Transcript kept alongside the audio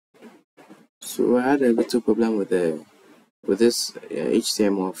So I had a little problem with this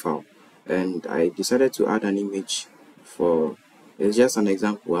HTML file, and I decided to add an image for. It's just an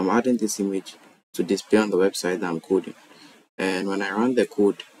example. I'm adding this image to display on the website that I'm coding, and when I run the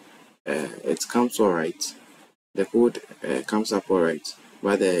code, it comes alright. The code comes up alright,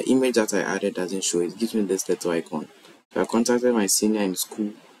 but the image that I added doesn't show. It gives me this little icon. So I contacted my senior in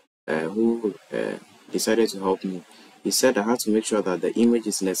school, who decided to help me. He said I had to make sure that the image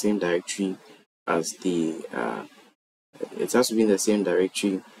is in the same directory as the it has to be in the same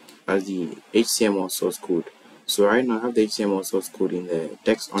directory as the HTML source code. So right now I have the HTML source code in the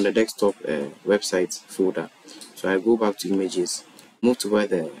on the desktop website folder. So I go back to images, move to where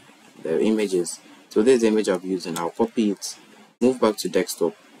the image is. So this is the image I've used, and I'll copy it, move back to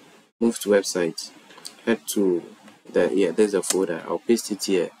desktop, move to website, head to there's a folder. I'll paste it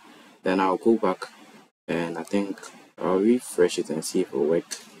here, then I'll go back, and I think I'll refresh it and see if it will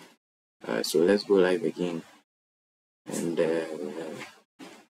work. So let's go live again, and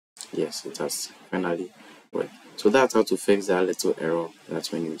yes, it has finally worked. So that's how to fix that little error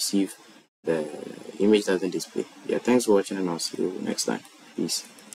that's when you receive the image doesn't display. Yeah, thanks for watching, and I'll see you next time. Peace.